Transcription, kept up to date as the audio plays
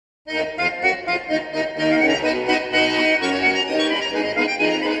Happy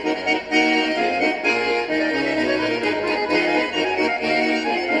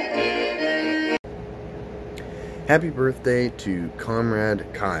birthday to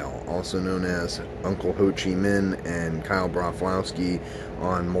Comrade Kyle, also known as Uncle Ho Chi Minh and Kyle Broflowski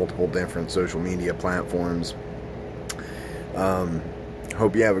on multiple different social media platforms.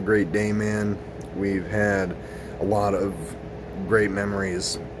 Hope you have a great day, man. We've had a lot of great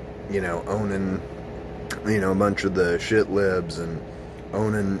memories, you know, owning, you know, a bunch of the shit libs and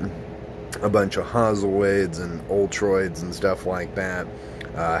owning a bunch of Hazelwades and Ultroids and stuff like that.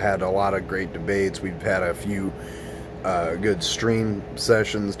 Had a lot of great debates. We've had a few good stream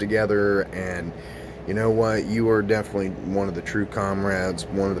sessions together, and you know what? You are definitely one of the true comrades,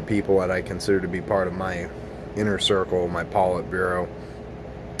 one of the people that I consider to be part of my inner circle, my Politburo.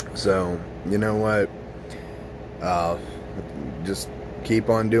 So, you know what? Just keep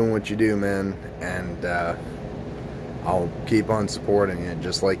on doing what you do, man, and I'll keep on supporting it,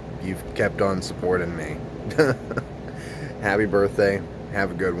 just like you've kept on supporting me. Happy birthday.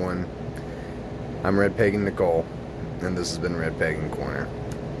 Have a good one. I'm RedPagan Nicole, and this has been RedPagan Corner.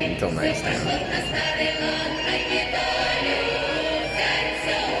 Until next time.